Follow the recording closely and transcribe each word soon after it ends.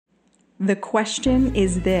The question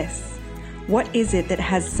is this: what is it that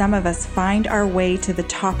has some of us find our way to the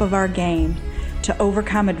top of our game, to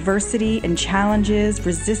overcome adversity and challenges,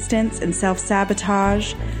 resistance and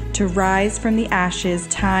self-sabotage, to rise from the ashes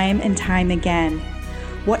time and time again?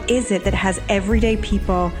 What is it that has everyday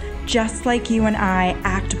people just like you and I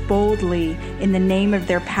act boldly in the name of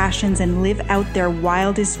their passions and live out their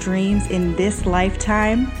wildest dreams in this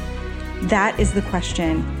lifetime? That is the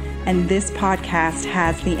question, and this podcast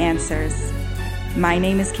has the answers. My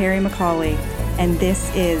name is Carrie McCauley, and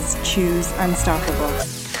this is Choose Unstoppable.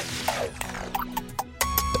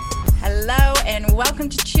 Hello, and welcome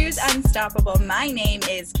to Choose Unstoppable. My name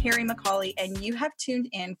is Carrie McCauley, and you have tuned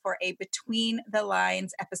in for a Between the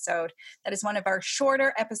Lines episode. That is one of our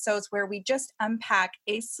shorter episodes where we just unpack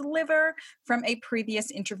a sliver from a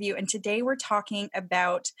previous interview. And today we're talking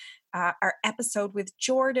about our episode with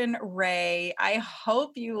Jordan Ray. I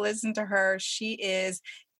hope you listen to her. She is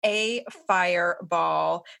a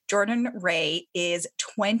fireball. Jordan Ray is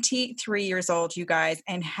 23 years old, you guys,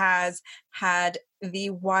 and has had the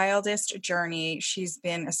wildest journey. She's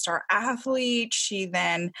been a star athlete. She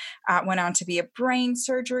then went on to be a brain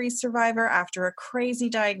surgery survivor after a crazy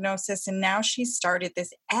diagnosis. And now she's started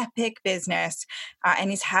this epic business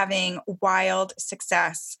and is having wild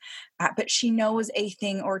success. But she knows a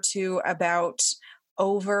thing or two about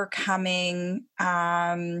overcoming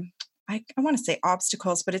I want to say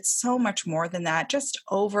obstacles, but it's so much more than that. Just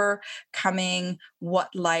overcoming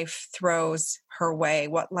what life throws her way,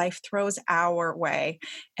 what life throws our way.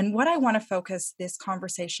 And what I want to focus this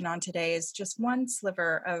conversation on today is just one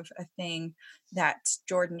sliver of a thing that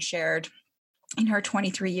Jordan shared in her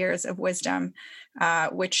 23 years of wisdom,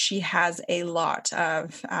 which she has a lot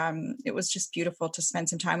of. It was just beautiful to spend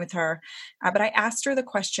some time with her. But I asked her the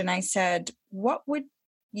question, I said, what would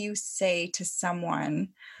you say to someone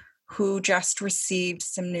who just received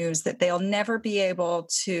some news that they'll never be able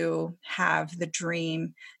to have the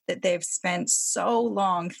dream that they've spent so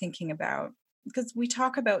long thinking about? Because we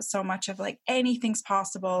talk about so much of like anything's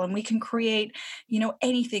possible and we can create,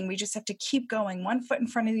 anything. We just have to keep going, one foot in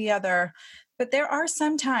front of the other. But there are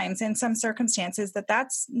some times and some circumstances that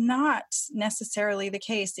that's not necessarily the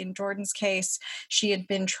case. In Jordan's case, she had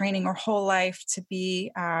been training her whole life to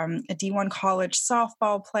be a D1 college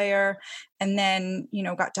softball player, and then,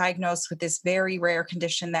 got diagnosed with this very rare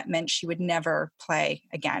condition that meant she would never play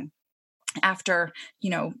again. After,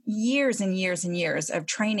 years and years and years of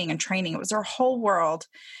training, it was her whole world.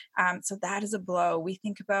 So that is a blow. We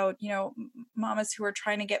think about, mamas who are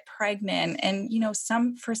trying to get pregnant, and,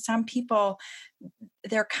 for some people,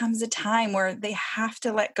 there comes a time where they have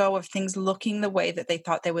to let go of things looking the way that they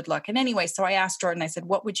thought they would look. And anyway, so I asked Jordan, I said,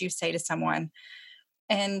 what would you say to someone?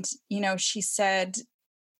 And, she said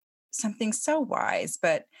something so wise,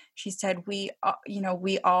 but she said, we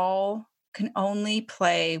all can only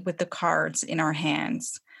play with the cards in our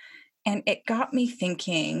hands. And it got me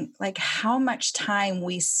thinking, like, how much time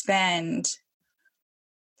we spend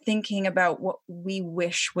thinking about what we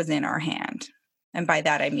wish was in our hand. And by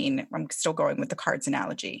that, I mean, I'm still going with the cards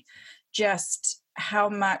analogy, just how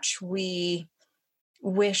much we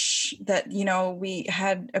wish that, we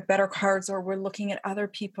had a better cards, or we're looking at other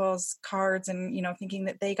people's cards and, thinking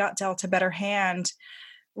that they got dealt a better hand,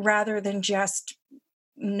 rather than just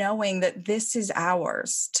knowing that this is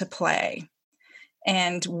ours to play.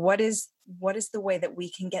 And what is the way that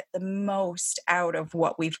we can get the most out of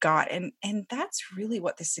what we've got? And that's really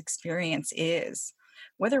what this experience is.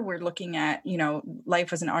 Whether we're looking at,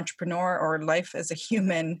 life as an entrepreneur or life as a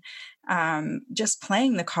human, just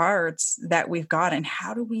playing the cards that we've got, and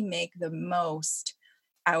how do we make the most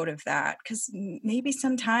out of that? Because maybe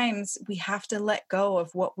sometimes we have to let go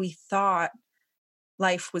of what we thought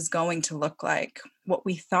life was going to look like, what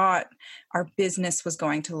we thought our business was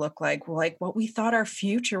going to look like what we thought our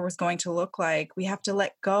future was going to look like. We have to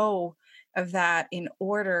let go of that in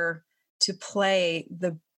order to play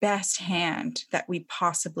the best hand that we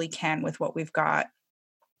possibly can with what we've got.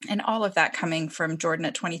 And all of that coming from Jordan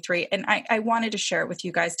at 23. And I wanted to share it with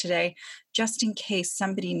you guys today, just in case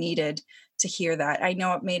somebody needed to hear that. I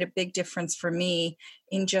know it made a big difference for me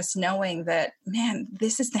in just knowing that, man,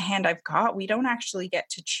 this is the hand I've got. We don't actually get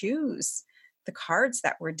to choose the cards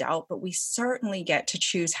that we're dealt, but we certainly get to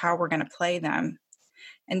choose how we're going to play them.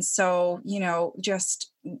 And so,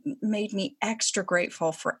 just made me extra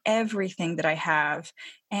grateful for everything that I have,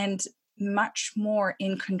 and much more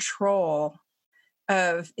in control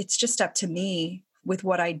of, it's just up to me with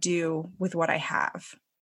what I do with what I have.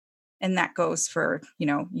 And that goes for,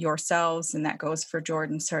 yourselves, and that goes for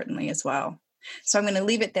Jordan certainly as well. So I'm going to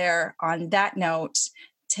leave it there on that note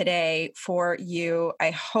today for you.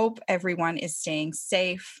 I hope everyone is staying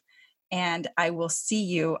safe And I will see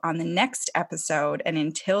you on the next episode. And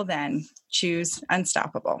until then, choose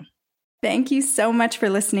unstoppable. Thank you so much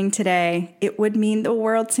for listening today. It would mean the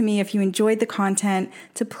world to me if you enjoyed the content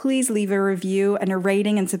to please leave a review and a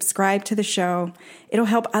rating and subscribe to the show. It'll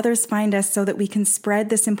help others find us so that we can spread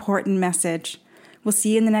this important message. We'll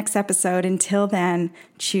see you in the next episode. Until then,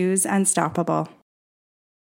 choose unstoppable.